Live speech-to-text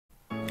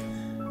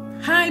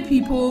Hi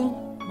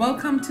people,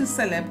 welcome to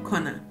Celeb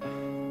Corner.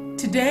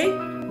 Today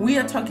we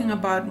are talking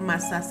about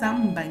Masasa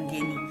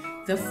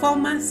Mbangeni, the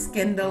former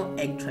Scandal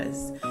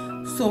actress.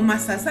 So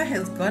Masasa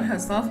has got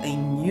herself a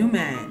new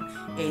man,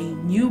 a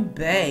new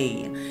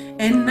bae,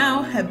 and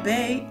now her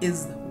bae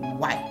is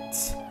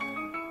white.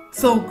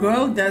 So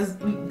girl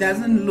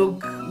doesn't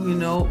look,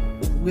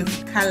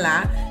 with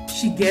color.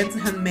 She gets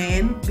her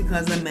man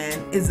because a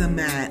man is a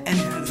man and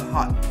has a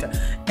heart,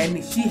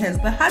 and she has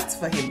the hearts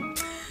for him.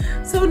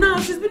 So now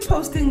she's been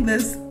posting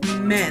this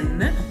man.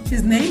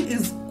 His name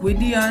is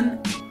Gideon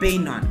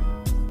Bainon.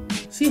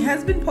 She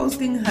has been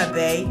posting her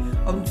bae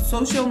on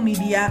social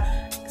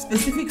media,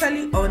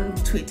 specifically on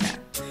Twitter.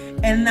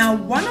 And now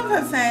one of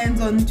her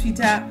fans on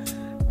Twitter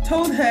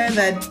told her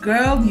that,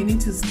 girl, you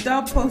need to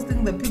stop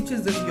posting the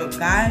pictures of your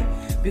guy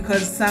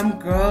because some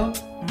girl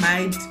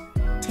might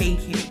take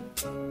him.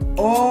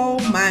 Oh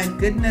my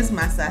goodness,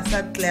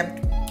 Masasa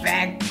clapped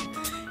back.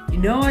 You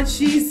know what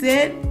she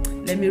said?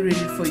 Let me read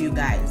it for you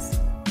guys.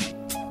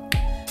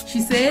 She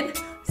said,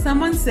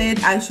 someone said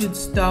I should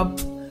stop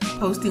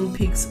posting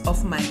pics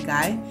of my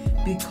guy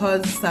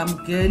because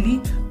some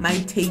girlie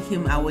might take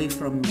him away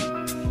from me.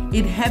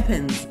 It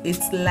happens,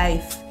 it's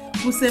life.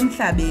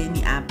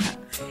 Kusemhlabeni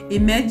apha.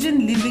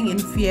 Imagine living in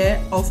fear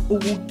of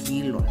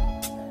ukugilwa.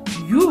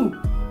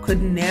 You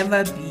could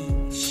never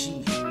be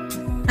she.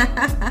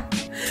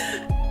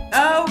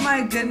 Oh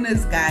my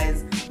goodness,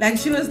 guys. Like,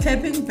 she was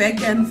tapping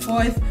back and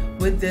forth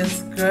with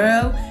this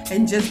girl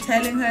and just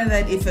telling her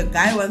that if a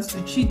guy wants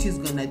to cheat, he's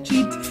gonna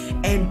cheat,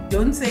 and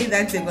don't say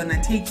that they're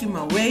gonna take him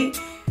away.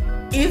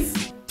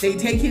 If they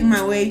take him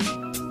away,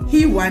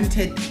 he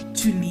wanted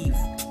to leave,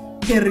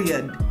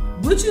 period.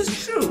 Which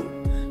is true,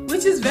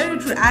 which is very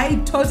true.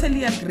 I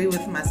totally agree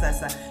with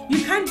Masasa.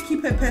 You can't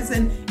keep a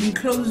person in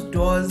closed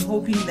doors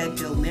hoping that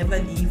they'll never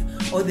leave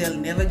or they'll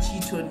never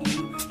cheat on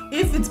you.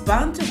 If it's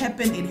bound to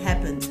happen, it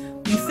happens.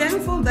 Be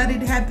thankful that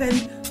it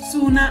happened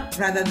sooner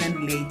rather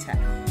than later.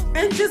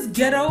 And just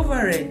get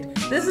over it.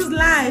 This is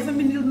life. I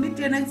mean, you'll meet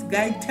your next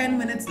guy 10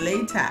 minutes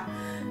later.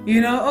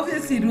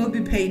 Obviously it will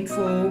be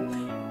painful.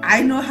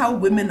 I know how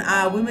women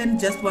are. Women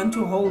just want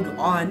to hold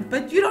on,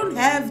 but you don't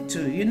have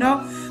to,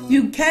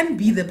 You can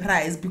be the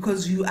prize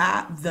because you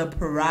are the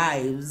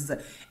prize.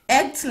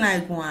 Act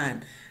like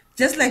one.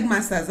 Just like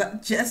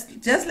Masasa,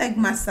 just like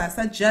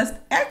Masasa just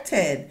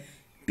acted.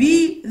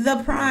 Be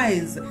the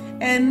prize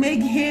and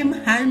make him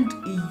hunt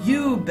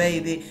you,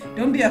 baby.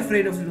 Don't be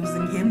afraid of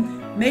losing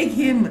him. Make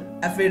him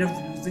afraid of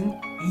losing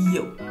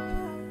you.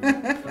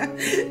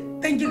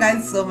 Thank you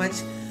guys so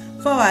much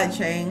for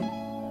watching.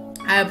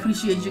 I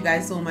appreciate you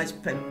guys so much.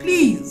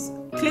 Please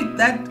click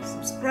that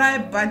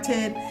subscribe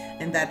button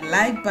and that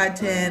like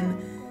button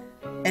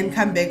and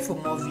come back for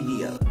more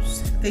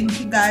videos. Thank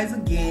you guys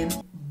again.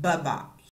 Bye bye.